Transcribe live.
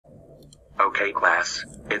Okay class,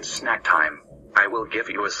 it's snack time. I will give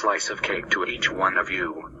you a slice of cake to each one of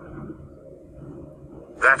you.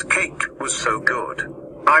 That cake was so good.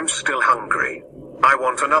 I'm still hungry. I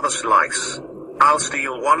want another slice. I'll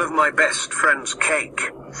steal one of my best friend's cake.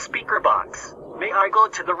 Speaker box, may I go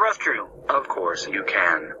to the restroom? Of course you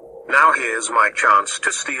can. Now here's my chance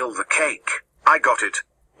to steal the cake. I got it.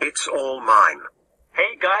 It's all mine.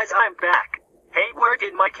 Hey guys, I'm back. Hey, where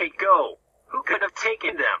did my cake go? Who could have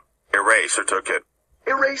taken them? Eraser took it.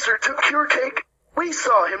 Eraser took your cake. We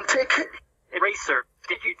saw him take it. Eraser,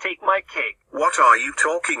 did you take my cake? What are you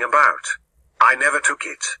talking about? I never took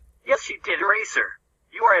it. Yes, you did, Eraser.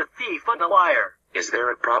 You are a thief and a liar. Is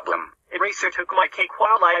there a problem? Eraser took my cake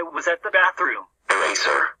while I was at the bathroom.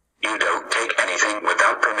 Eraser, you don't take anything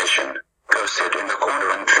without permission. Go sit in the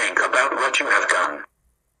corner and think about what you have done.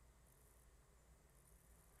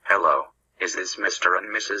 Hello, is this Mr.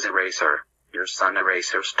 and Mrs. Eraser? Your son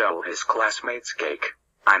Eraser stole his classmate's cake.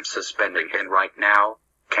 I'm suspending him right now.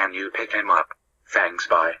 Can you pick him up? Thanks,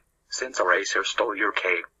 bye. Since Eraser stole your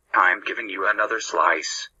cake, I'm giving you another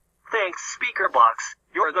slice. Thanks, Speaker box.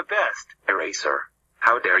 You're the best. Eraser,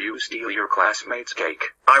 how dare you steal your classmate's cake?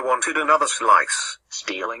 I wanted another slice.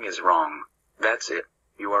 Stealing is wrong. That's it.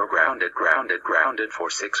 You are grounded for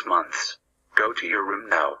 6 months. Go to your room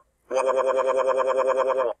now.